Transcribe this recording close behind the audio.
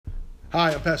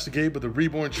Hi, I'm Pastor Gabe of the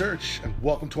Reborn Church, and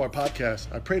welcome to our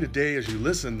podcast. I pray today as you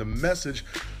listen, the message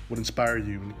would inspire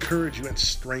you, encourage you, and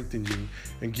strengthen you,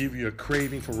 and give you a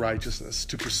craving for righteousness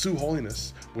to pursue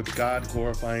holiness with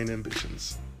God-glorifying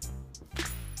ambitions.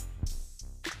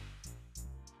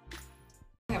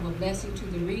 Have a blessing to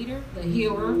the reader, the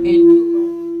hearer,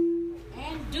 and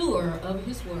doer of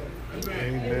his word.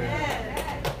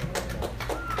 Amen.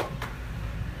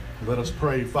 Let us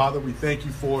pray. Father, we thank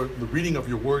you for the reading of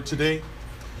your word today.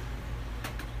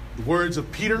 The words of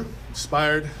Peter,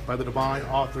 inspired by the divine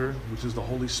author, which is the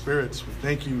Holy Spirit. We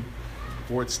thank you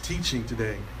for its teaching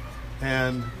today.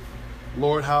 And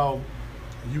Lord, how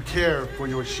you care for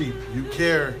your sheep. You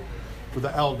care for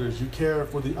the elders. You care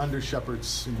for the under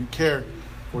shepherds. And you care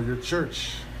for your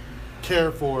church.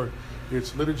 Care for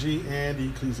its liturgy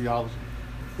and ecclesiology.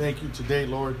 Thank you today,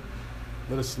 Lord.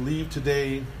 Let us leave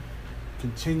today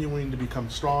continuing to become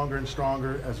stronger and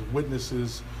stronger as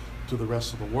witnesses to the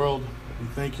rest of the world. We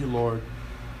thank you, Lord.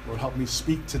 Lord, help me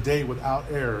speak today without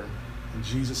error. In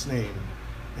Jesus' name,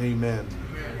 amen.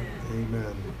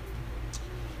 Amen.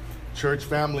 Church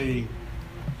family,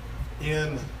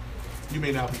 you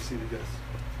may now be seated, yes.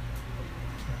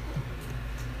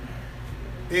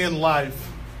 In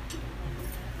life,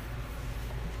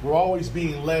 we're always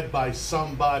being led by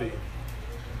somebody.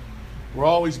 We're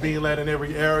always being led in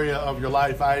every area of your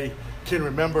life. I can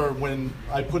remember when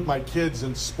I put my kids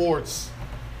in sports,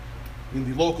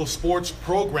 in the local sports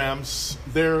programs,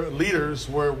 their leaders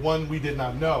were one we did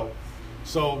not know.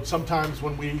 So sometimes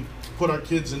when we put our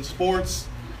kids in sports,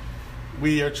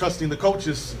 we are trusting the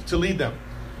coaches to lead them.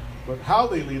 But how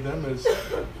they lead them is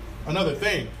another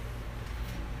thing.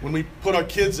 When we put our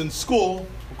kids in school,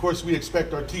 of course, we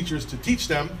expect our teachers to teach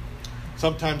them.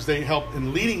 Sometimes they help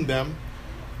in leading them.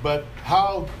 But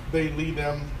how they lead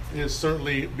them is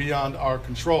certainly beyond our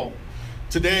control.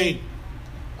 Today,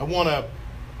 I want to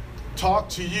talk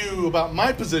to you about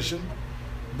my position.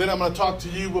 Then I'm going to talk to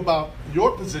you about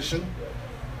your position.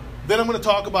 Then I'm going to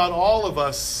talk about all of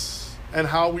us and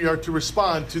how we are to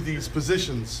respond to these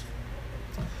positions.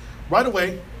 Right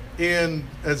away,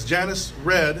 as Janice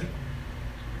read,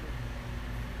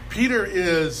 Peter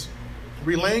is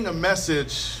relaying a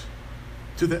message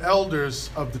to the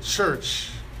elders of the church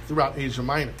throughout Asia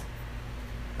Minor.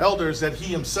 Elders that he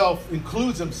himself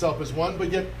includes himself as one, but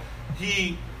yet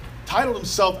he titled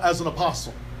himself as an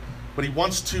apostle. But he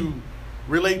wants to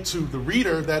relate to the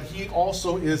reader that he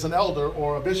also is an elder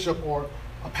or a bishop or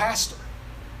a pastor.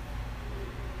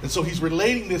 And so he's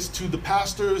relating this to the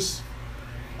pastors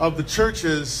of the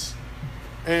churches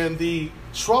and the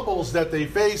troubles that they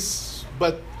face,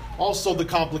 but also the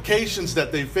complications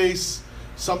that they face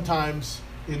sometimes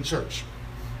in church.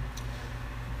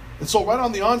 And so right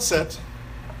on the onset,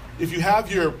 if you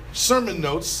have your sermon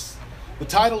notes, the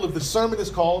title of the sermon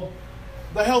is called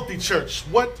The Healthy Church.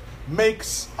 What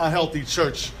makes a healthy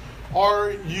church?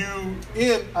 Are you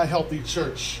in a healthy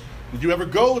church? Did you ever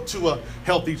go to a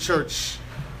healthy church?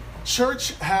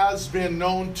 Church has been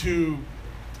known to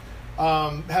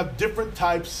have different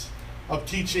types of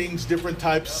teachings, different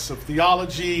types of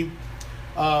theology.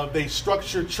 They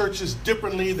structure churches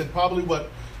differently than probably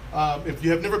what, if you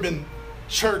have never been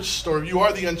churched or you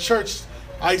are the unchurched,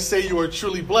 I say you are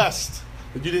truly blessed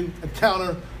that you didn't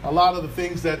encounter a lot of the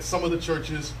things that some of the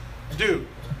churches do.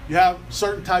 You have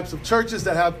certain types of churches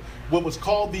that have what was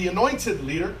called the anointed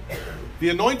leader. The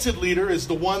anointed leader is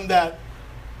the one that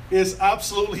is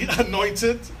absolutely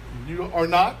anointed. You are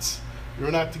not.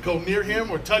 You're not to go near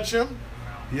him or touch him.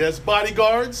 He has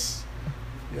bodyguards.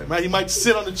 He might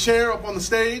sit on the chair up on the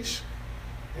stage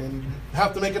and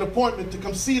have to make an appointment to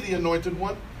come see the anointed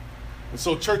one. And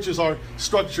so churches are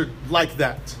structured like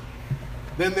that.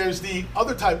 Then there's the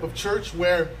other type of church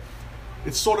where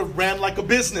it's sort of ran like a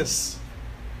business.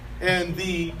 And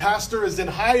the pastor is then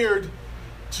hired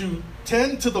to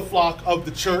tend to the flock of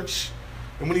the church.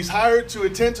 And when he's hired to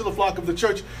attend to the flock of the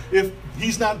church, if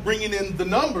he's not bringing in the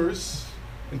numbers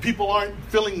and people aren't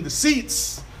filling the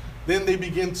seats, then they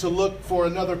begin to look for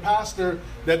another pastor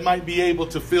that might be able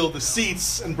to fill the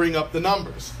seats and bring up the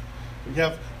numbers. We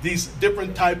have these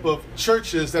different type of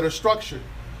churches that are structured.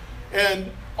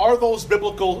 And are those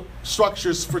biblical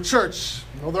structures for church?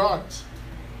 No, there aren't.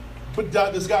 But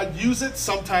does God use it?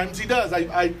 Sometimes he does.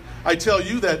 I tell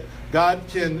you that God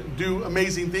can do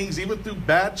amazing things even through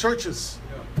bad churches.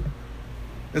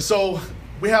 And so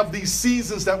we have these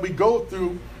seasons that we go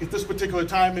through at this particular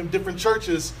time in different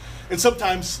churches. And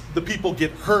sometimes the people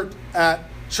get hurt at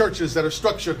churches that are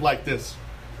structured like this.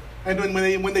 And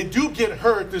when they do get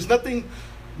hurt, there's nothing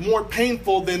more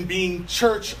painful than being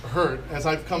church hurt, as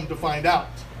I've come to find out.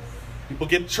 People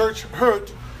get church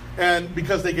hurt And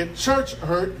because they get church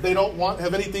hurt, they don't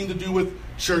have anything to do with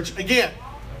church again.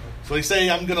 So they say,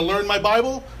 I'm going to learn my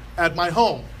Bible at my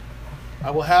home.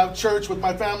 I will have church with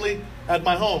my family at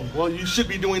my home. Well, you should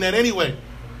be doing that anyway.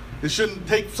 It shouldn't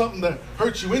take something that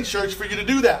hurts you in church for you to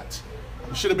do that.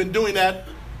 You should have been doing that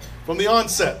from the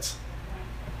onset.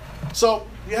 So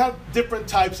you have different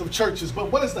types of churches,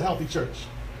 but what is the healthy church?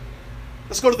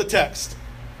 Let's go to the text.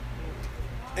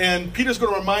 And Peter's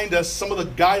going to remind us some of the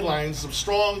guidelines some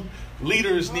strong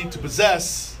leaders need to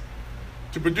possess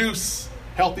to produce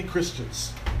healthy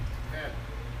Christians.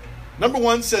 Number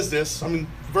one says this,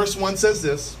 verse 1 says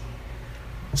this,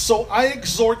 so I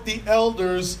exhort the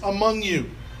elders among you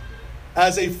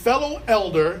as a fellow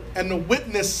elder and a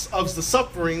witness of the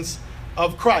sufferings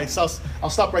of Christ. I'll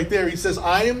stop right there. He says,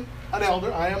 I am an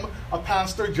elder, I am a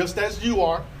pastor just as you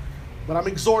are, but I'm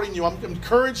exhorting you, I'm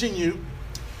encouraging you.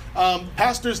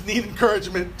 Pastors need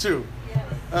encouragement too.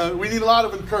 We need a lot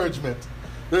of encouragement.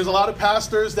 There's a lot of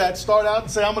pastors that start out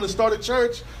and say, I'm going to start a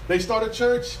church. They start a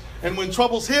church, and when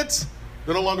troubles hit,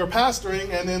 they're no longer pastoring,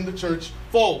 and then the church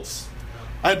folds.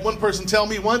 I had one person tell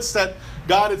me once that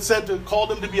God had said to call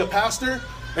him to be a pastor,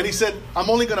 and he said, I'm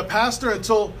only going to pastor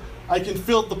until I can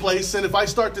fill the place, and if I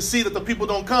start to see that the people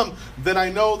don't come, then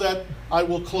I know that I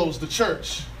will close the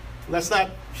church. That's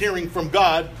not hearing from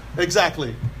God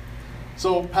exactly.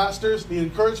 So pastors need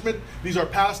encouragement. These are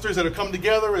pastors that have come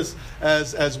together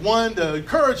as one to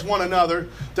encourage one another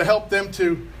to help them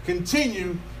to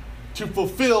continue to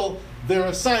fulfill their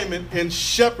assignment in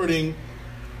shepherding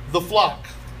the flock.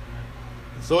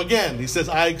 So again, he says,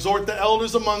 I exhort the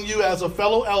elders among you as a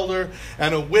fellow elder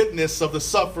and a witness of the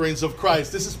sufferings of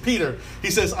Christ. This is Peter.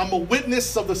 He says, I'm a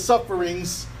witness of the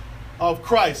sufferings of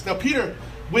Christ. Now, Peter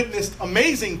witnessed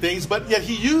amazing things, but yet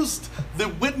he used the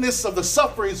witness of the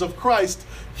sufferings of Christ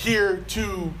here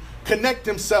to connect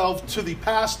himself to the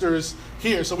pastors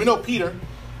here. So we know Peter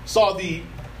saw the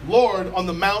Lord on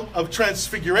the Mount of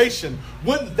Transfiguration.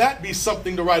 Wouldn't that be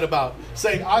something to write about?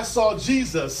 Saying, I saw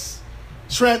Jesus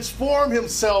transform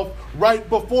himself right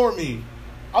before me.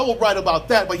 I will write about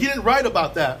that. But he didn't write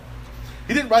about that.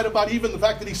 He didn't write about even the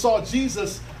fact that he saw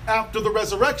Jesus after the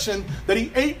resurrection, that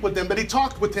he ate with him, that he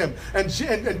talked with him.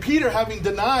 And Peter having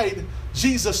denied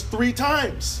Jesus 3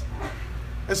 times.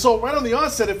 And so right on the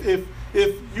onset, if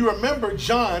you remember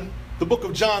John, the book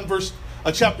of John,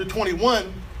 chapter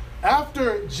 21,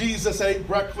 after Jesus ate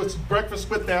breakfast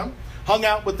with them, hung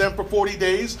out with them for 40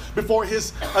 days before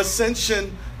his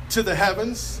ascension to the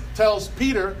heavens, tells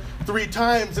Peter 3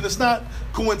 times, and it's not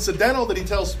coincidental that he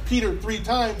tells Peter 3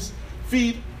 times,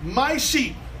 feed my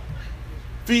sheep.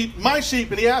 Feed my sheep.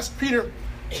 And he asked Peter,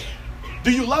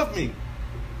 do you love me?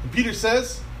 And Peter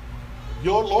says,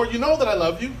 your Lord, you know that I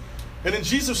love you. And then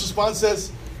Jesus responds,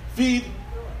 says, feed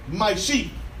my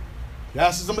sheep. He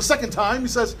asks him a second time. He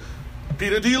says,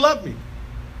 Peter, do you love me?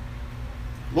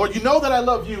 Lord, you know that I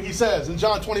love you, he says in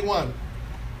John 21.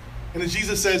 And then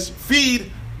Jesus says,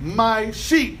 feed my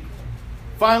sheep.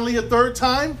 Finally, a third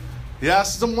time, he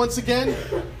asks him once again,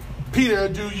 Peter,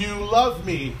 do you love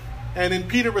me? And then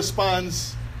Peter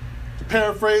responds, to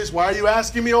paraphrase, why are you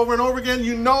asking me over and over again?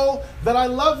 You know that I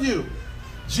love you.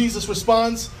 Jesus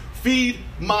responds, feed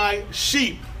my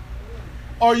sheep.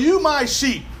 Are you my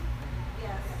sheep?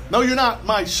 Yes. No, you're not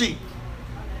my sheep.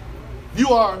 You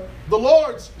are the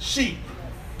Lord's sheep.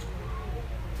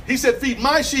 He said, feed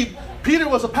my sheep. Peter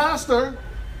was a pastor,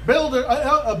 builder,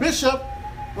 a bishop,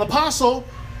 an apostle,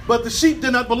 but the sheep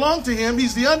did not belong to him.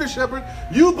 He's the under shepherd.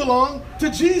 You belong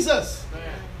to Jesus.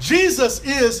 Jesus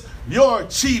is your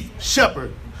chief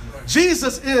shepherd.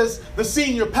 Jesus is the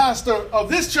senior pastor of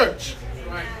this church.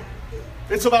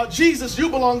 It's about Jesus. You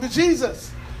belong to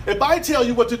Jesus. If I tell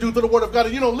you what to do through the Word of God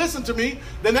and you don't listen to me,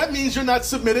 then that means you're not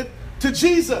submitted to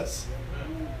Jesus.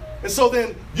 And so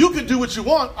then you can do what you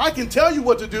want. I can tell you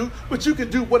what to do, but you can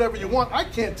do whatever you want. I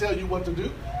can't tell you what to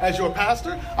do as your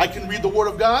pastor. I can read the Word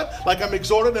of God like I'm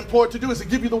exhorted and implored to do, is to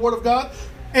give you the Word of God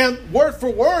and word for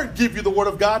word give you the Word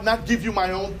of God, not give you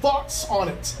my own thoughts on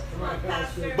it.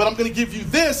 But I'm going to give you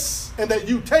this, and that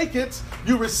you take it,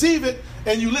 you receive it,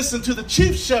 and you listen to the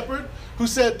chief shepherd who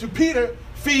said to Peter,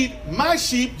 feed my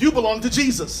sheep, you belong to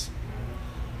Jesus.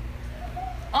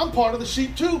 I'm part of the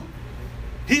sheep too.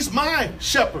 He's my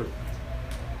shepherd.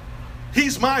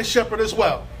 He's my shepherd as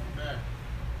well.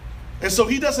 And so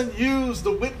he doesn't use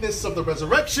the witness of the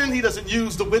resurrection. He doesn't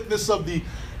use the witness of the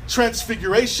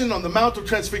transfiguration on the Mount of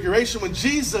Transfiguration when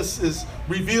Jesus is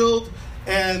revealed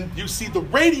and you see the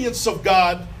radiance of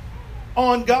God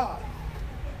on God.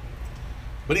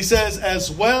 But he says, as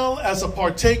well as a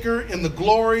partaker in the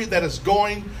glory that is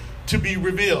going to be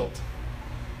revealed.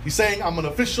 He's saying, I'm an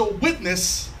official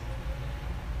witness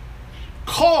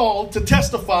called to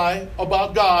testify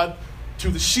about God to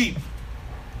the sheep.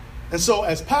 And so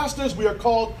as pastors, we are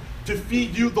called to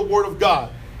feed you the Word of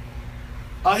God.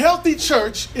 A healthy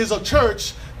church is a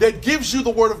church that gives you the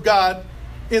Word of God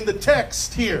in the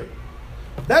text here.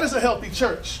 That is a healthy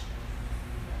church.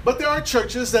 But there are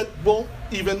churches that won't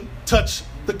even touch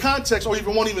the context or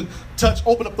even won't even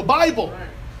open up the Bible.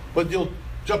 But you'll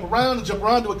jump around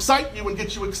to excite you and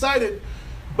get you excited.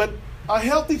 But a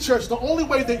healthy church, the only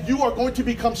way that you are going to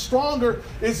become stronger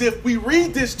is if we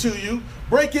read this to you,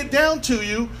 break it down to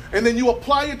you, and then you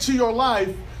apply it to your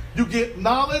life. You get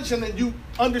knowledge, and then you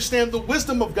understand the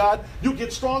wisdom of God. You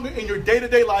get stronger in your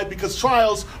day-to-day life because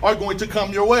trials are going to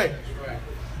come your way. Right.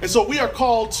 And so we are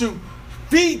called to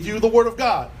feed you the Word of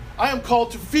God. I am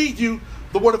called to feed you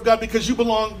the Word of God because you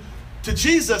belong to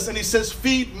Jesus, and he says,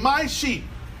 feed my sheep.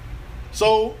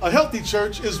 So a healthy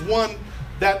church is one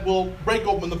that will break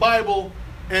open the Bible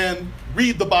and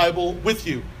read the Bible with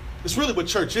you. It's really what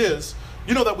church is.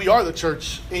 You know that we are the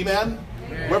church. Amen?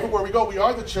 Wherever we go, we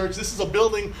are the church. This is a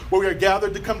building where we are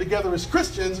gathered to come together as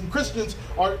Christians, and Christians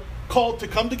are called to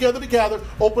come together,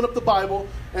 open up the Bible,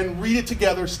 and read it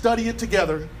together, study it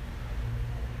together,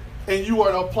 and you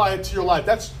are to apply it to your life.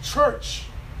 That's church.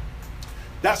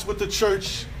 That's what the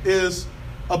church is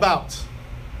about.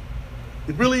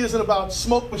 It really isn't about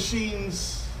smoke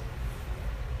machines,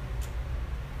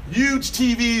 huge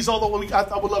TVs, although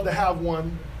I would love to have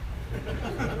one.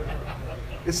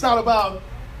 It's not about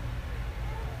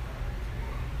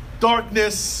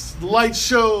darkness, light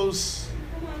shows,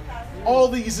 all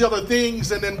these other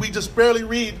things, and then we just barely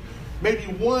read maybe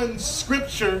one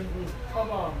scripture,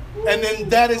 and then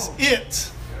that is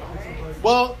it.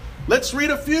 Well, let's read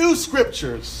a few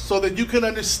scriptures so that you can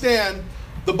understand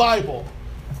the Bible.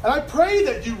 And I pray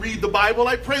that you read the Bible.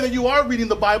 I pray that you are reading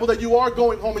the Bible, that you are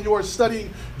going home and you are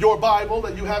studying your Bible,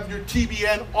 that you have your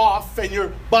TBN off and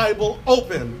your Bible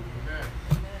open.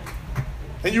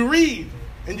 And you read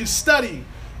and you study.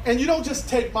 And you don't just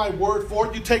take my word for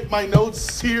it. You take my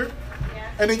notes here.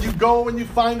 And then you go and you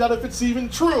find out if it's even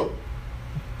true.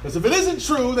 Because if it isn't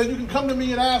true, then you can come to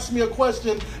me and ask me a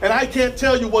question. And I can't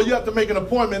tell you, well, you have to make an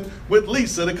appointment with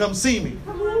Lisa to come see me.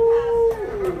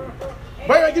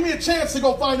 Right? Give me a chance to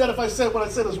go find out if I said what I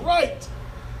said is right.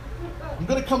 I'm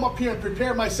going to come up here and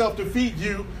prepare myself to feed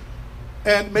you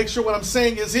and make sure what I'm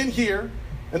saying is in here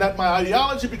and that my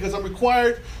ideology, because I'm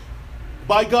required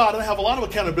by God, and I have a lot of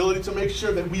accountability to make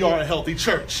sure that we are a healthy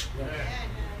church.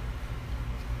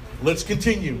 Let's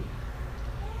continue.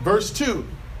 Verse 2.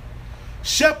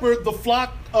 Shepherd the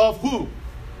flock of who?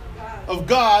 Of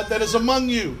God that is among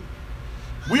you.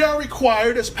 We are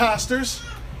required as pastors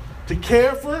to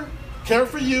care for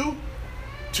you,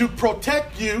 to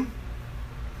protect you.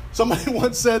 Somebody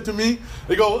once said to me,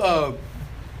 they go,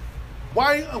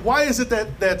 why is it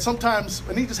that sometimes,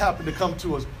 and he just happened to come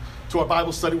to our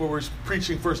Bible study where we're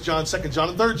preaching 1 John, 2 John,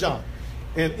 and 3 John.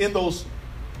 And in those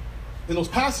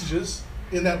passages,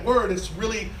 in that word, it's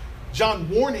really John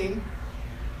warning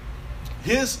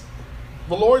the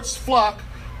Lord's flock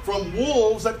from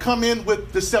wolves that come in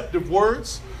with deceptive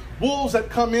words, wolves that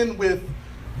come in with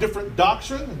different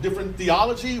doctrine, different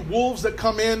theology, wolves that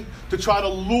come in to try to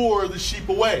lure the sheep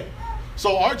away.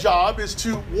 So our job is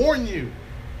to warn you.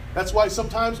 That's why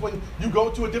sometimes when you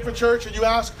go to a different church and you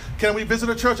ask, can we visit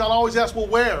a church? I'll always ask, well,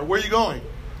 where? Where are you going?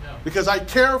 No. Because I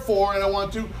care for and I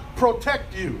want to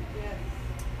protect you.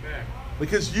 Yes.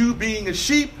 Because you being a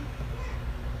sheep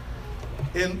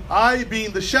and I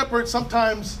being the shepherd,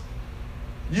 sometimes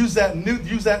use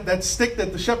that stick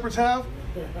that the shepherds have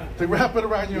to wrap it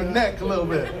around your neck a little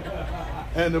bit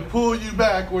and to pull you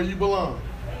back where you belong.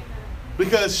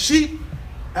 Because sheep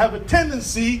have a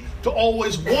tendency to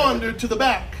always wander to the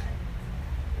back.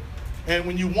 And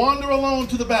when you wander alone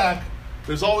to the back,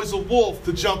 there's always a wolf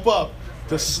to jump up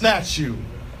to snatch you.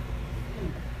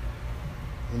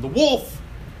 And the wolf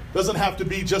doesn't have to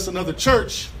be just another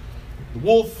church. The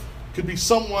wolf could be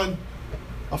someone,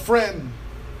 a friend,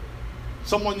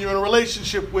 someone you're in a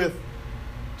relationship with,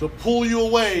 to pull you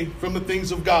away from the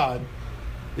things of God.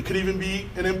 It could even be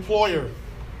an employer.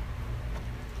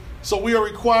 So we are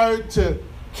required to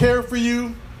care for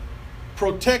you,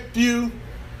 protect you,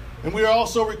 and we are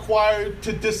also required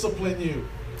to discipline you.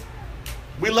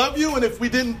 We love you, and if we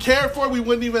didn't care for it, we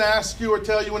wouldn't even ask you or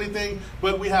tell you anything,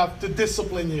 but we have to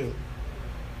discipline you.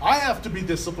 I have to be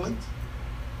disciplined.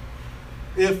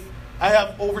 If I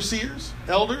have overseers,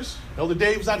 elders, Elder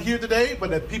Dave's not here today, but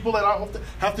that people that I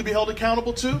have to be held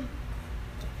accountable to,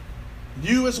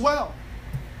 you as well.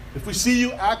 If we see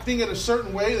you acting in a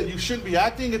certain way that you shouldn't be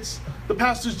acting, it's the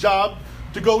pastor's job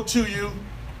to go to you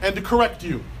and to correct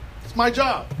you. It's my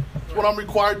job. It's what I'm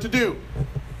required to do.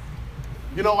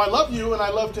 You know, I love you and I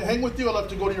love to hang with you. I love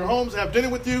to go to your homes and have dinner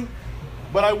with you,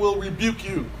 but I will rebuke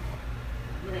you.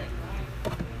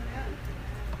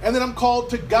 And then I'm called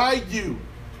to guide you.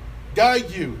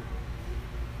 Guide you.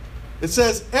 It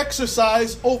says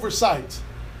exercise oversight.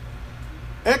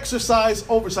 Exercise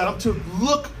oversight. I'm to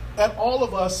look at all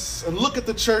of us and look at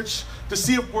the church to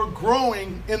see if we're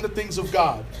growing in the things of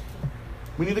God.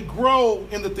 We need to grow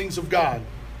in the things of God.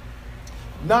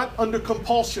 Not under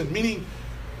compulsion, meaning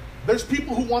there's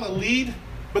people who want to lead,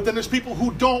 but then there's people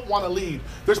who don't want to lead.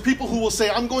 There's people who will say,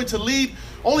 I'm going to lead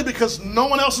only because no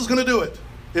one else is going to do it.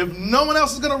 If no one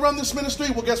else is going to run this ministry,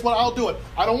 well, guess what? I'll do it.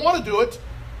 I don't want to do it,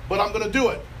 but I'm going to do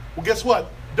it. Well, guess what?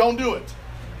 Don't do it.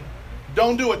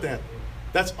 Don't do it then.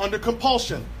 That's under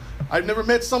compulsion. I've never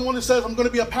met someone who says, I'm going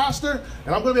to be a pastor,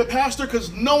 and I'm going to be a pastor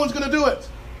because no one's going to do it.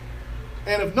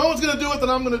 And if no one's going to do it, then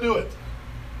I'm going to do it.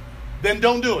 Then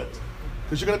don't do it.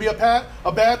 Because you're going to be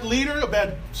a bad leader,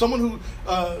 someone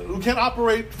who can't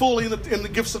operate fully in the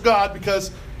gifts of God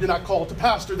because you're not called to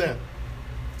pastor then.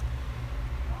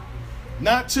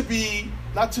 Not to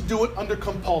do it under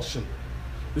compulsion.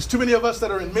 There's too many of us that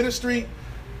are in ministry.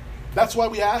 That's why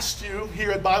we asked you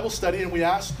here at Bible study, and we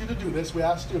asked you to do this. We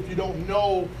asked you, if you don't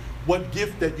know what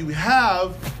gift that you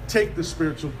have, take the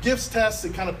spiritual gifts test.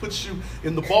 It kind of puts you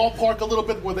in the ballpark a little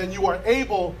bit, where then you are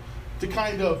able to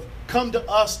kind of come to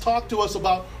us, talk to us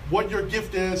about what your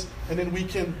gift is, and then we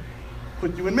can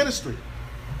put you in ministry.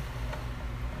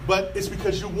 But it's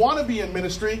because you want to be in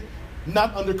ministry,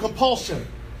 not under compulsion.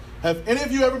 Have any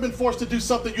of you ever been forced to do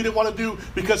something you didn't want to do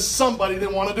because somebody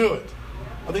didn't want to do it?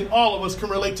 I think all of us can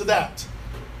relate to that.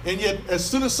 And yet, as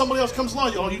soon as somebody else comes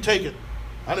along, you take it.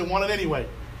 I didn't want it anyway.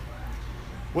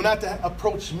 We're not to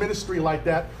approach ministry like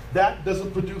that. That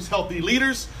doesn't produce healthy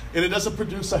leaders, and it doesn't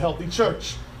produce a healthy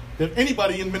church. If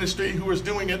anybody in ministry who is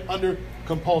doing it under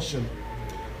compulsion.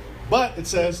 But it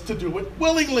says to do it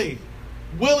willingly.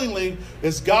 Willingly,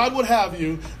 as God would have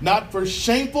you, not for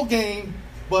shameful gain,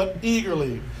 but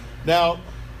eagerly. Now,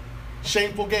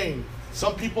 shameful gain.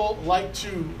 Some people like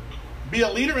to be a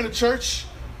leader in a church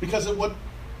because of what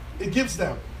it gives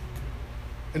them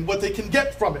and what they can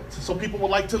get from it. So people would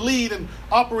like to lead and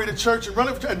operate a church and run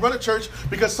a church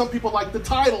because some people like the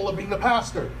title of being a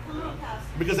pastor.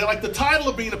 Because they like the title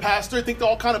of being a pastor, I think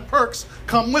all kind of perks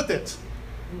come with it.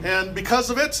 And because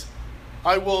of it,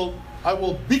 I will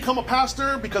become a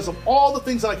pastor because of all the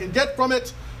things that I can get from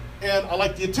it. And I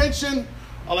like the attention.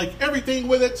 I like everything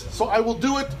with it. So I will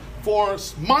do it for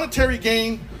monetary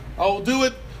gain. I will do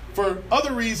it for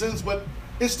other reasons, but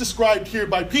it's described here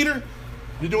by Peter.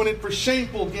 You're doing it for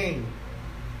shameful gain.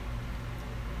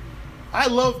 I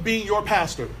love being your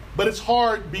pastor, but it's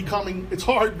hard being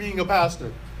a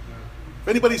pastor. If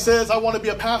anybody says, I want to be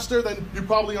a pastor, then you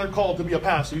probably aren't called to be a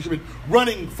pastor. You should be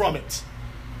running from it.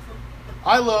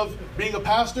 I love being a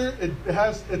pastor. It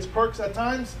has its perks at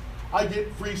times. I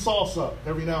get free salsa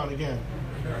every now and again.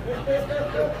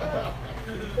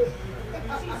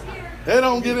 They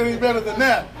don't get any better than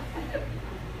that.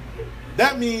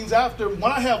 That means when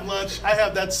I have lunch, I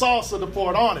have that salsa to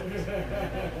pour it on it.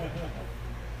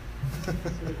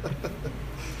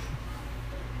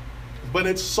 But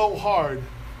it's so hard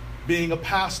being a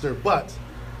pastor, but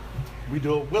we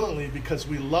do it willingly because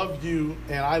we love you,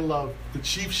 and I love the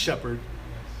chief shepherd,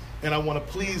 and I want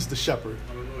to please the shepherd.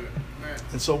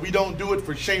 And so we don't do it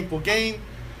for shameful gain,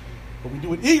 but we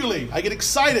do it eagerly. I get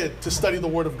excited to study the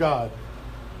Word of God.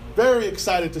 Very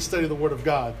excited to study the Word of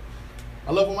God.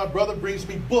 I love when my brother brings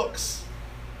me books,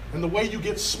 and the way you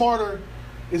get smarter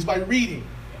is by reading.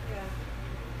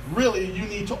 Really, you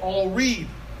need to all read.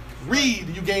 Read,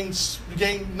 you gain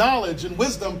knowledge and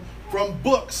wisdom from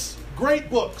books, great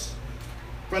books.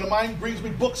 A friend of mine brings me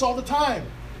books all the time.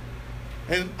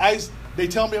 And they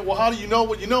tell me, well, how do you know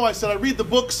what you know? I said, I read the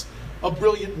books of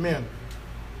brilliant men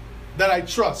that I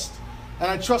trust. And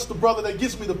I trust the brother that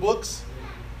gives me the books,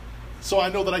 so I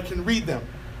know that I can read them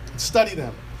and study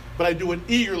them. But I do it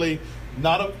eagerly,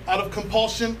 not out of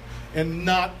compulsion and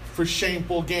not for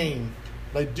shameful gain.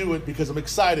 But I do it because I'm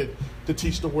excited to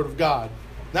teach the Word of God.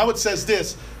 Now it says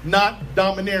this, not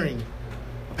domineering.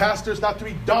 Pastor's not to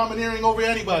be domineering over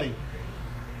anybody.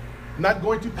 I'm not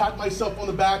going to pat myself on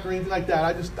the back or anything like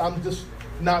that. I'm just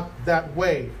not that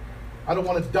way. I don't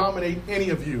want to dominate any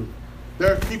of you.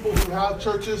 There are people who have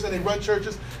churches and they run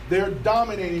churches. They're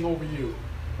dominating over you.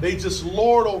 They just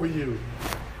lord over you.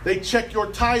 They check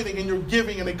your tithing and your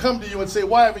giving, and they come to you and say,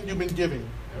 why haven't you been giving?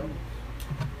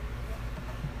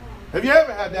 Have you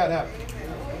ever had that happen?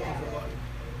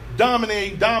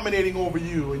 Dominating over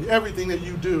you and everything that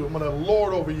you do. I'm going to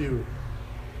lord over you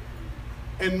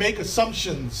and make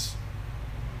assumptions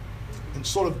and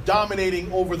sort of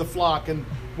dominating over the flock and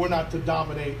we're not to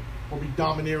dominate or be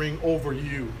domineering over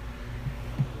you.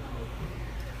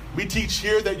 We teach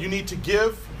here that you need to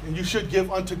give, and you should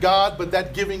give unto God, but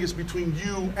that giving is between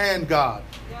you and God.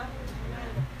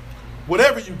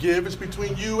 Whatever you give is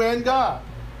between you and God.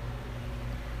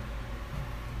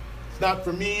 It's not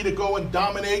for me to go and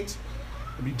dominate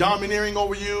and be domineering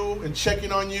over you and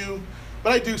checking on you.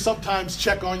 But I do sometimes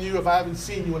check on you if I haven't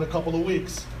seen you in a couple of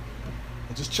weeks.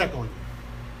 I just check on you.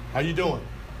 How you doing?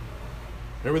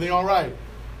 Everything all right?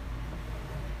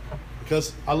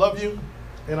 Because I love you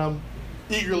and I'm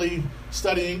eagerly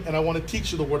studying and I want to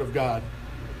teach you the Word of God.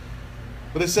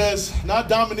 But it says, not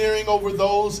domineering over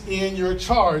those in your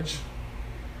charge,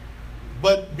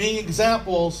 but being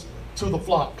examples to the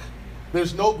flock.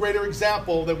 There's no greater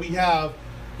example that we have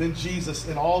than Jesus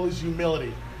in all his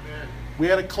humility. Amen. We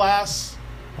had a class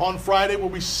on Friday where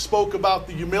we spoke about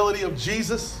the humility of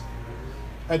Jesus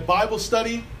at Bible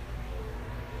study.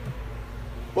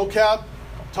 Vocab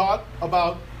taught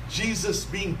about Jesus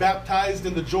being baptized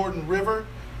in the Jordan River.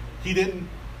 He didn't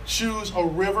choose a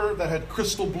river that had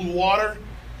crystal blue water.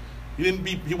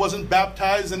 He wasn't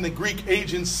baptized in the Greek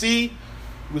Aegean Sea.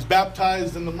 He was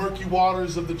baptized in the murky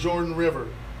waters of the Jordan River.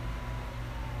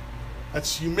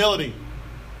 That's humility.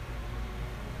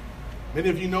 Many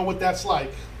of you know what that's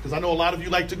like, because I know a lot of you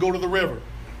like to go to the river.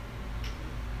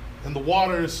 And the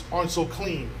waters aren't so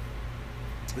clean.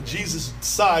 But Jesus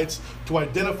decides to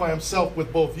identify himself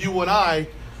with both you and I,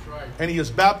 right. And he is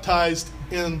baptized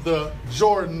in the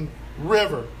Jordan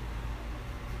River.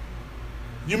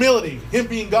 Humility. Him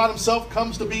being God himself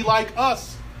comes to be like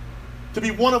us, to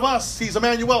be one of us. He's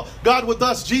Emmanuel, God with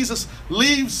us. Jesus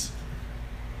leaves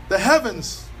the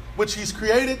heavens, which he's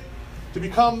created, to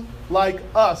become like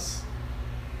us.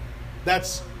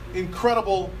 That's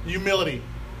incredible humility.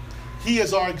 He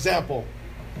is our example.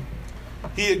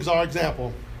 He is our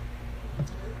example.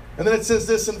 And then it says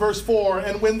this in verse 4,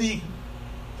 and when the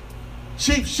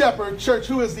chief shepherd, church,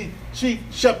 who is the chief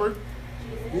shepherd?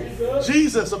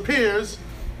 Jesus appears,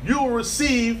 you will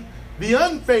receive the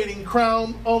unfading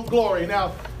crown of glory.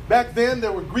 Now, back then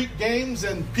there were Greek games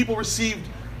and people received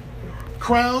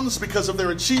crowns because of their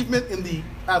achievement in the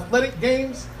athletic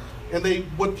games, and they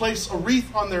would place a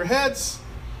wreath on their heads,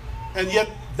 and yet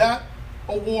that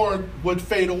award would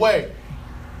fade away.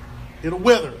 It'll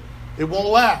wither. It won't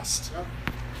last.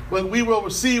 But we will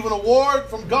receive an award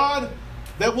from God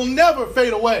that will never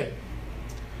fade away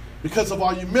because of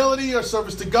our humility, our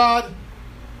service to God,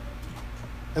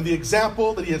 and the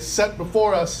example that he has set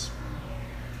before us.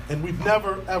 And we've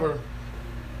never, ever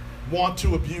want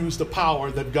to abuse the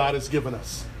power that God has given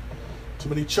us. Too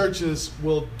many churches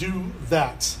will do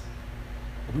that.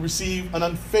 We receive an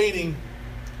unfading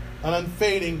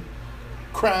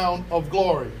crown of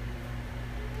glory.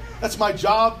 That's my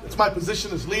job. It's my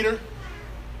position as leader,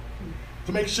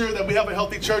 to make sure that we have a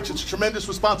healthy church. It's a tremendous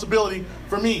responsibility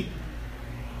for me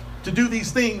to do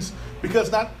these things,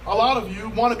 because not a lot of you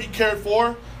want to be cared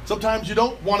for. Sometimes you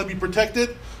don't want to be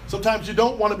protected. Sometimes you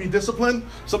don't want to be disciplined.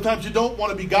 Sometimes you don't want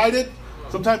to be guided.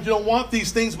 Sometimes you don't want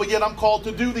these things, but yet I'm called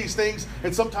to do these things.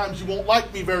 And sometimes you won't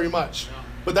like me very much,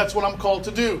 but that's what I'm called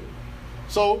to do.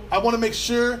 So I want to make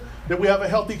sure that we have a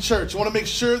healthy church. I want to make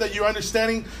sure that you're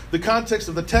understanding the context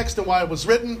of the text and why it was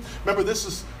written. Remember,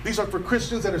 these are for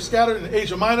Christians that are scattered in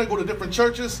Asia Minor, go to different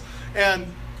churches, and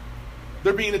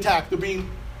they're being attacked, they're being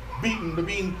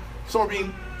beaten, some are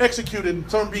being executed,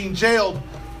 some are being jailed,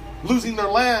 losing their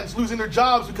lands, losing their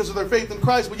jobs because of their faith in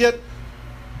Christ. But yet,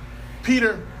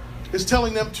 Peter is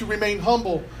telling them to remain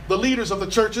humble. The leaders of the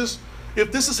churches,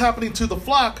 if this is happening to the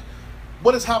flock,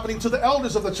 what is happening to the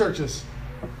elders of the churches?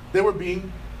 They were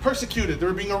being persecuted. They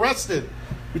were being arrested.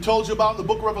 We told you about in the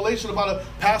book of Revelation about a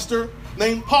pastor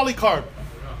named Polycarp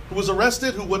who was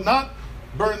arrested, who would not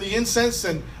burn the incense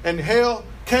and hail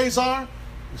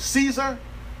Caesar.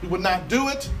 He would not do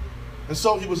it. And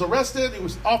so he was arrested. He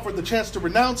was offered the chance to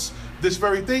renounce this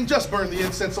very thing. Just burn the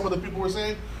incense, some of the people were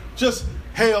saying. Just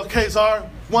hail Caesar.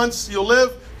 Once you'll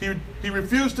live. He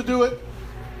refused to do it.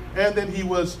 And then he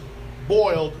was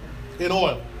boiled in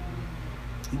oil.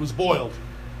 He was boiled.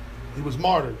 He was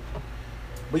martyred.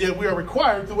 But yet we are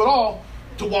required through it all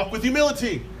to walk with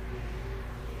humility,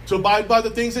 to abide by the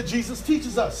things that Jesus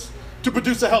teaches us, to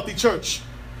produce a healthy church.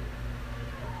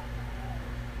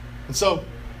 And so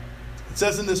it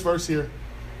says in this verse here,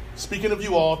 speaking of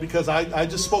you all, because I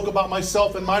just spoke about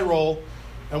myself and my role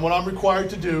and what I'm required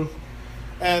to do.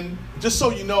 And just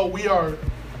so you know, we are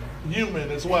human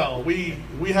as well. We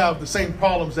have the same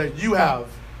problems that you have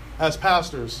as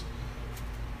pastors.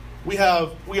 We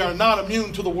are not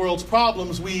immune to the world's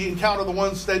problems. We encounter the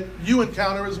ones that you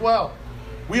encounter as well.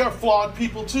 We are flawed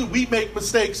people too. We make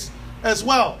mistakes as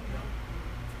well.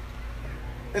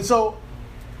 And so,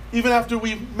 even after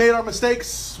we've made our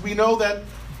mistakes, we know that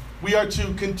we are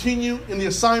to continue in the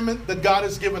assignment that God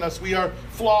has given us. We are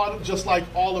flawed just like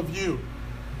all of you.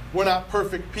 We're not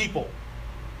perfect people.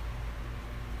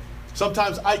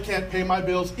 Sometimes I can't pay my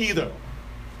bills either.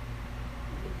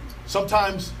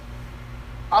 Sometimes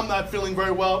I'm not feeling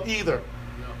very well either.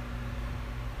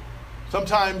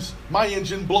 Sometimes my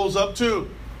engine blows up too.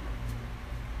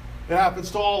 It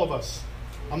happens to all of us.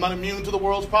 I'm not immune to the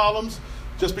world's problems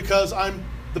just because I'm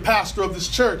the pastor of this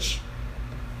church.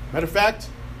 Matter of fact,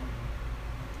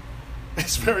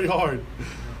 it's very hard.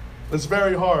 It's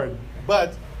very hard.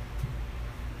 But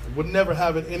I would never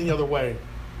have it any other way.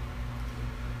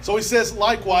 So he says,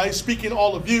 likewise, speaking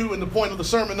all of you, and the point of the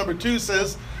sermon number 2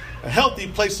 says, a healthy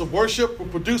place of worship will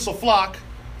produce a flock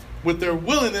with their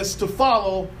willingness to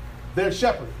follow their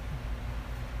shepherd.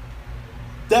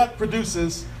 That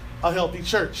produces a healthy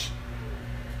church.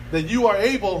 That you are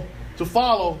able to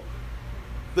follow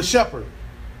the shepherd.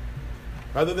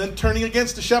 Rather than turning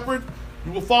against the shepherd,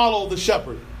 you will follow the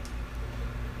shepherd.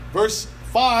 Verse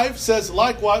 5 says,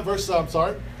 likewise,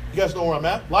 you guys know where I'm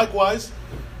at. Likewise,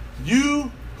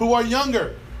 you who are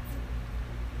younger.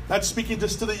 That's speaking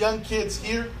just to the young kids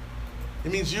here.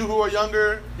 It means you who are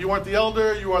younger, you aren't the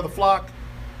elder, you are the flock,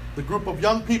 the group of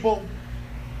young people.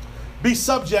 Be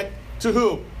subject to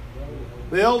who?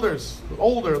 The elders, the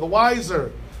older, the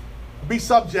wiser. Be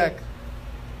subject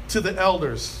to the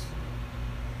elders.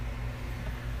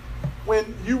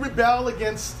 When you rebel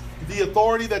against the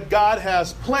authority that God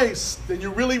has placed, then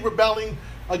you're really rebelling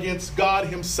against God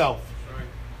himself.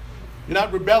 You're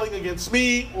not rebelling against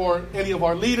me or any of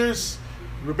our leaders.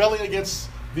 You're rebelling against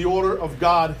the order of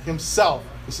God himself.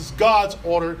 This is God's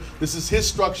order. This is his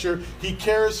structure. He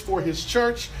cares for his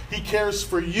church. He cares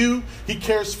for you. He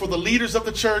cares for the leaders of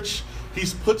the church.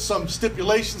 He's put some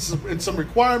stipulations and some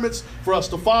requirements for us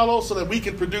to follow so that we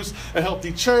can produce a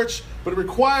healthy church. But it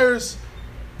requires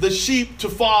the sheep to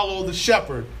follow the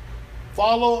shepherd.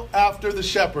 Follow after the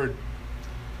shepherd.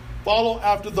 Follow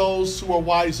after those who are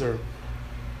wiser.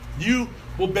 You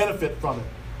will benefit from it.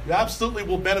 You absolutely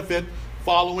will benefit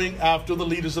following after the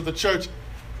leaders of the church.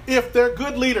 If they're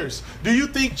good leaders, do you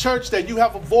think, church, that you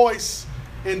have a voice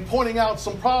in pointing out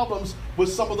some problems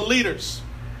with some of the leaders?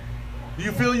 Do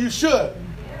you feel you should?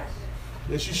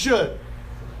 Yes, you should.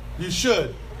 You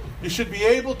should. You should be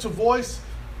able to voice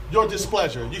your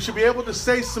displeasure. You should be able to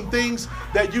say some things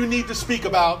that you need to speak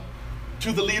about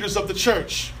to the leaders of the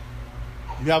church.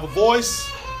 You have a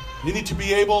voice. You need to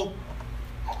be able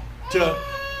to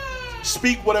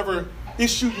speak whatever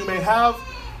issue you may have,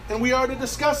 and we are to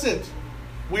discuss it.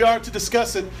 We are to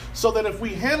discuss it so that if we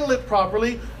handle it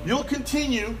properly, you'll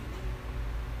continue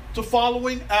to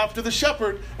following after the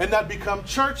shepherd and not become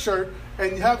church hurt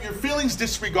and have your feelings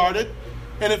disregarded.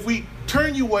 And if we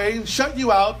turn you away and shut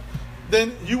you out,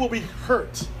 then you will be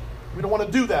hurt. We don't want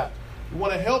to do that. We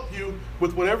want to help you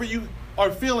with whatever you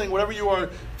are feeling, whatever you are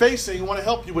facing. We want to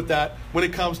help you with that when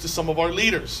it comes to some of our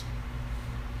leaders.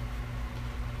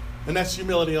 And that's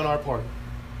humility on our part.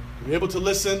 To be able to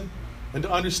listen and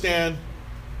to understand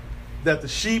that the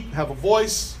sheep have a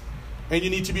voice and you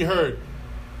need to be heard.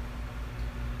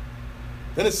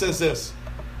 Then it says this,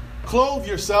 clothe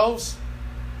yourselves,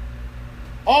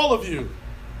 all of you,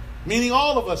 meaning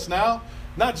all of us now,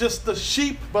 not just the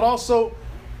sheep, but also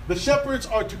the shepherds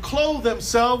are to clothe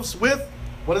themselves with,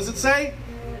 what does it say?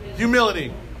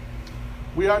 Humility.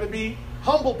 We are to be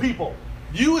humble people.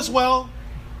 You as well.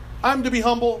 I'm to be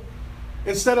humble.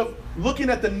 Instead of looking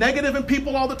at the negative in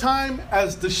people all the time,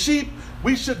 as the sheep,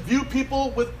 we should view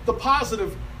people with the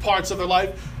positive parts of their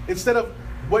life instead of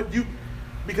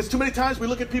because too many times we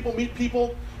look at people, meet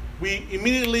people, we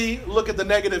immediately look at the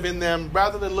negative in them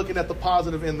rather than looking at the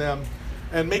positive in them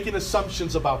and making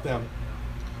assumptions about them.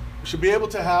 We should be able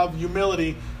to have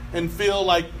humility and feel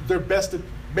like they're best,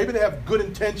 maybe they have good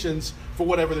intentions for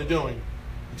whatever they're doing.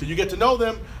 Until you get to know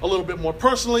them a little bit more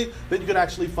personally, then you can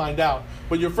actually find out.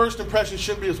 But your first impression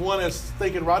shouldn't be as one as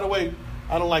thinking right away,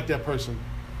 I don't like that person.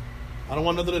 I don't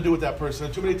want nothing to do with that person.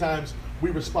 And too many times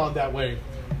we respond that way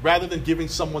rather than giving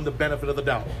someone the benefit of the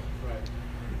doubt.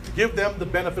 Right. Give them the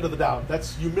benefit of the doubt.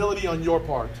 That's humility on your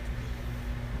part.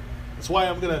 That's why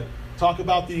I'm going to talk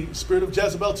about the spirit of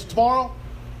Jezebel tomorrow,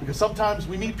 because sometimes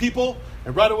we meet people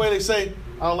and right away they say,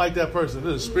 I don't like that person.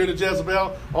 There's a spirit of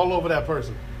Jezebel all over that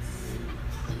person.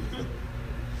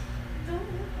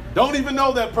 Don't even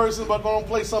know that person, but going to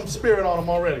play some spirit on them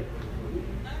already.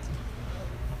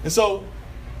 And so,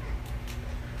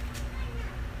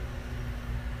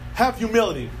 have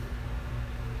humility.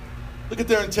 Look at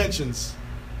their intentions.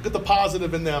 Look at the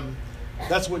positive in them.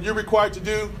 That's what you're required to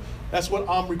do. That's what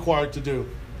I'm required to do.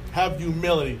 have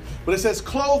humility. But it says,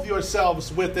 clothe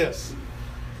yourselves with this.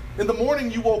 In the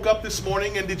morning, you woke up this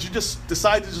morning, and did you just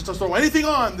decide to just throw anything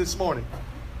on this morning?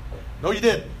 No, you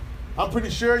didn't. I'm pretty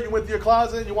sure you went to your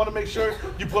closet and you want to make sure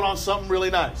you put on something really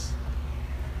nice.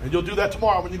 And you'll do that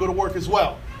tomorrow when you go to work as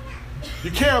well.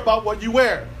 You care about what you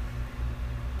wear.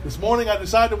 This morning, I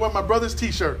decided to wear my brother's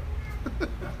t-shirt.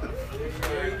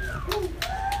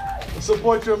 To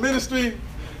support your ministry,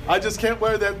 I just can't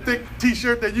wear that thick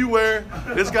t-shirt that you wear.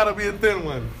 It's got to be a thin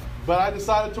one. But I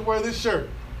decided to wear this shirt.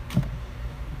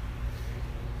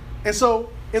 And so,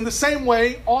 in the same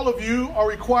way, all of you are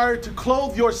required to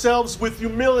clothe yourselves with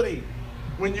humility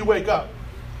when you wake up.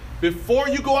 Before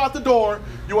you go out the door,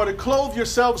 you are to clothe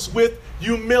yourselves with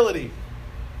humility.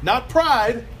 Not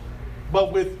pride,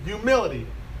 but with humility.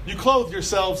 You clothe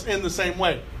yourselves in the same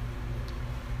way.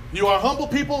 You are humble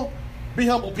people, be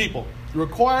humble people. You're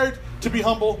required to be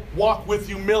humble, walk with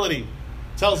humility.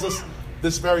 Tells us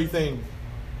this very thing.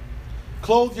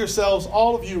 Clothe yourselves,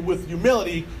 all of you, with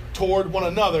humility toward one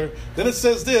another. Then it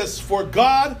says this, for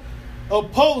God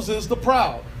opposes the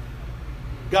proud.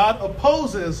 God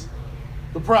opposes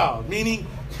the proud, meaning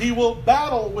he will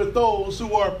battle with those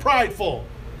who are prideful.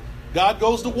 God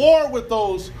goes to war with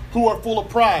those who are full of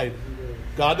pride.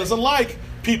 God doesn't like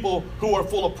people who are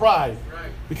full of pride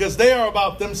because they are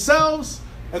about themselves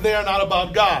and they are not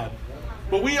about God.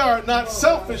 But we are not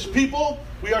selfish people.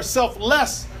 We are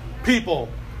selfless people.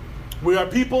 We are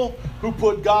people who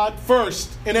put God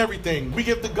first in everything. We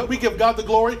give God the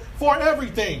glory for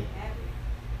everything.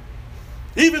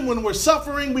 Even when we're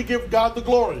suffering, we give God the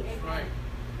glory.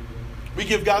 We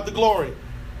give God the glory.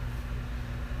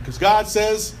 Because God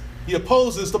says he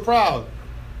opposes the proud.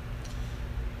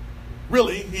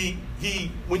 Really,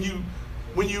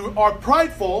 when you are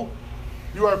prideful,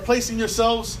 you are placing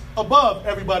yourselves above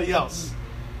everybody else.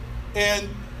 And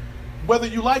whether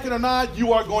you like it or not,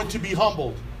 you are going to be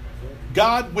humbled.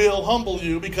 God will humble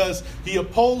you because he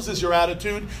opposes your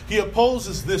attitude. He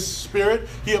opposes this spirit.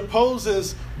 He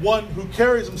opposes one who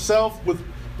carries himself with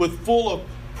full of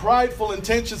prideful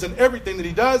intentions in everything that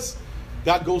he does.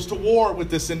 God goes to war with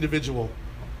this individual.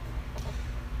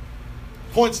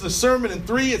 Points of the sermon in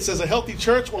 3, it says a healthy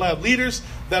church will have leaders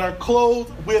that are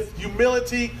clothed with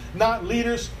humility, not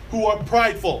leaders who are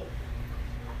prideful.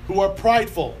 Who are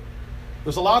prideful.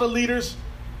 There's a lot of leaders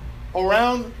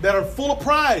around that are full of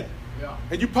pride. Yeah.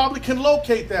 And you probably can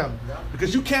locate them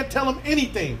because you can't tell them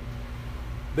anything.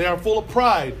 They are full of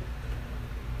pride.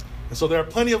 And so there are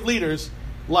plenty of leaders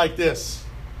like this.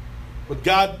 But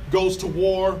God goes to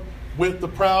war with the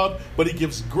proud, but he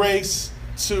gives grace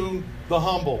to the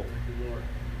humble.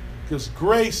 Gives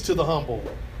grace to the humble.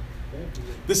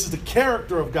 This is the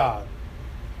character of God.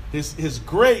 His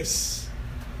grace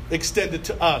extended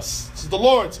to us. This is the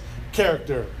Lord's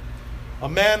character. A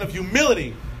man of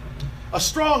humility. A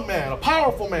strong man. A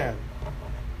powerful man.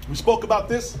 We spoke about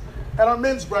this at our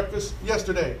men's breakfast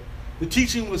yesterday. The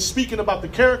teaching was speaking about the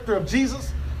character of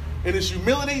Jesus and his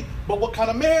humility, but what kind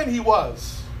of man he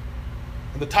was.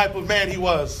 And the type of man he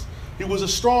was. He was a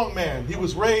strong man. He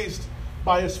was raised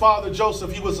by his father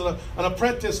Joseph. He was an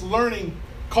apprentice learning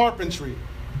carpentry.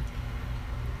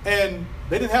 And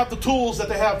they didn't have the tools that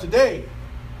they have today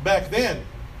back then.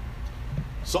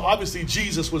 So obviously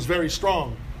Jesus was very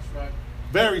strong. That's right.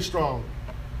 Very strong.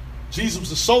 Jesus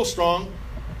was so strong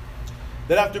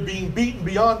that after being beaten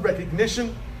beyond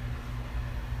recognition,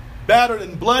 battered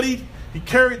and bloodied, he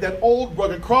carried that old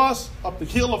rugged cross up the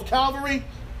hill of Calvary,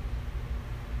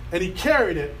 and he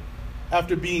carried it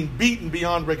after being beaten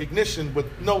beyond recognition with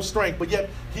no strength. But yet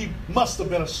he must have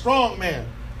been a strong man,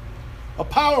 a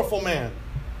powerful man.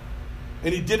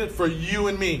 And he did it for you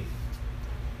and me.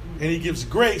 And he gives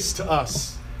grace to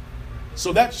us.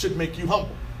 So that should make you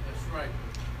humble. That's right.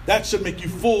 That should make you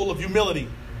full of humility.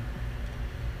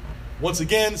 Once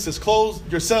again, it says, clothe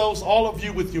yourselves, all of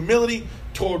you, with humility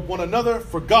toward one another,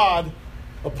 for God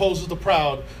opposes the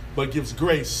proud, but gives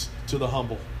grace to the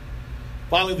humble.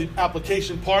 Finally, the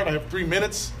application part. I have 3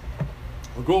 minutes.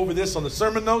 We'll go over this on the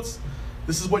sermon notes.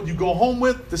 This is what you go home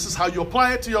with. This is how you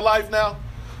apply it to your life now.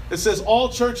 It says all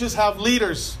churches have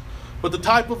leaders, but the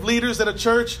type of leaders that a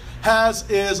church has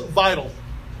is vital.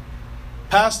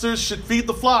 Pastors should feed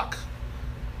the flock.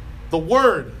 The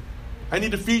word. I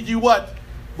need to feed you what?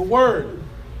 The word.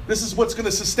 This is what's going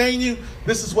to sustain you.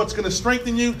 This is what's going to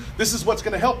strengthen you. This is what's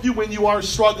going to help you when you are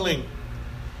struggling.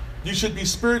 You should be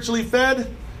spiritually fed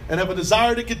and have a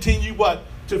desire to continue what?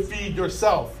 To feed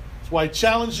yourself. That's why I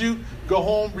challenge you. Go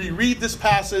home, reread this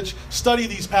passage, study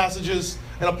these passages,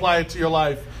 and apply it to your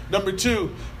life. Number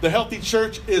 2, the healthy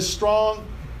church is strong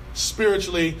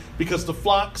spiritually because the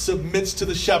flock submits to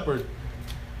the shepherd.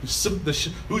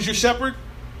 Who's your shepherd?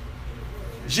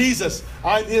 Jesus.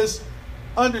 I'm his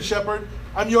under shepherd.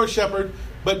 I'm your shepherd.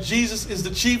 But Jesus is the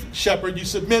chief shepherd. You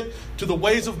submit to the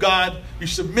ways of God. You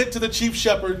submit to the chief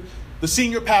shepherd, the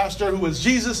senior pastor, who is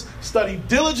Jesus. Study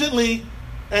diligently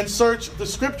and search the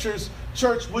scriptures.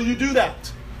 Church, will you do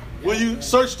that? Will you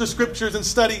search the scriptures and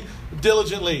study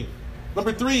diligently?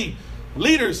 Number 3,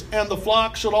 leaders and the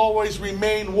flock should always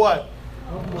remain what?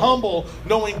 Humble,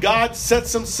 knowing God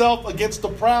sets himself against the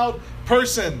proud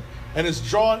person and is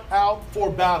drawn out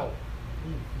for battle.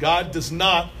 God does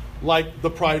not like the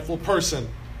prideful person.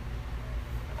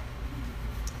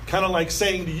 Kind of like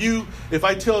saying to you, if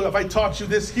I taught you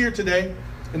this here today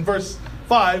in verse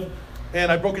 5,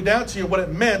 and I broke it down to you what it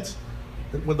meant,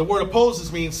 when the word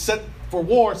opposes means set for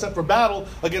war, set for battle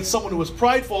against someone who is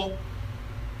prideful,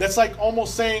 that's like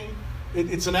almost saying,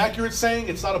 it's an accurate saying,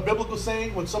 it's not a biblical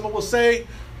saying, when someone will say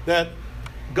that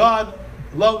God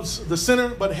loves the sinner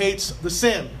but hates the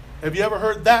sin. Have you ever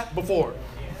heard that before?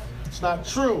 It's not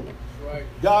true.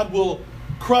 God will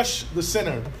crush the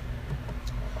sinner.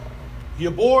 He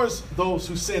abhors those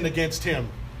who sin against him.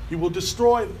 He will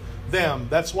destroy them.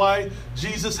 That's why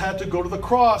Jesus had to go to the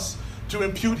cross to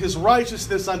impute his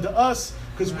righteousness unto us,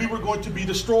 because we were going to be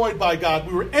destroyed by God.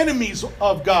 We were enemies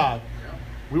of God.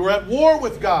 We were at war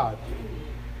with God.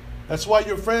 That's why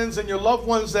your friends and your loved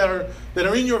ones that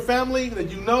are in your family, that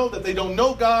you know that they don't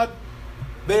know God,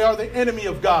 they are the enemy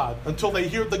of God until they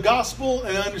hear the gospel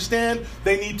and understand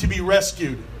they need to be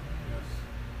rescued.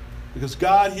 Because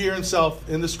God here himself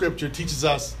in the scripture teaches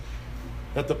us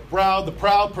that the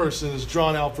proud person is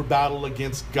drawn out for battle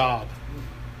against God.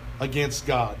 Against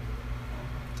God.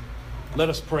 Let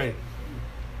us pray.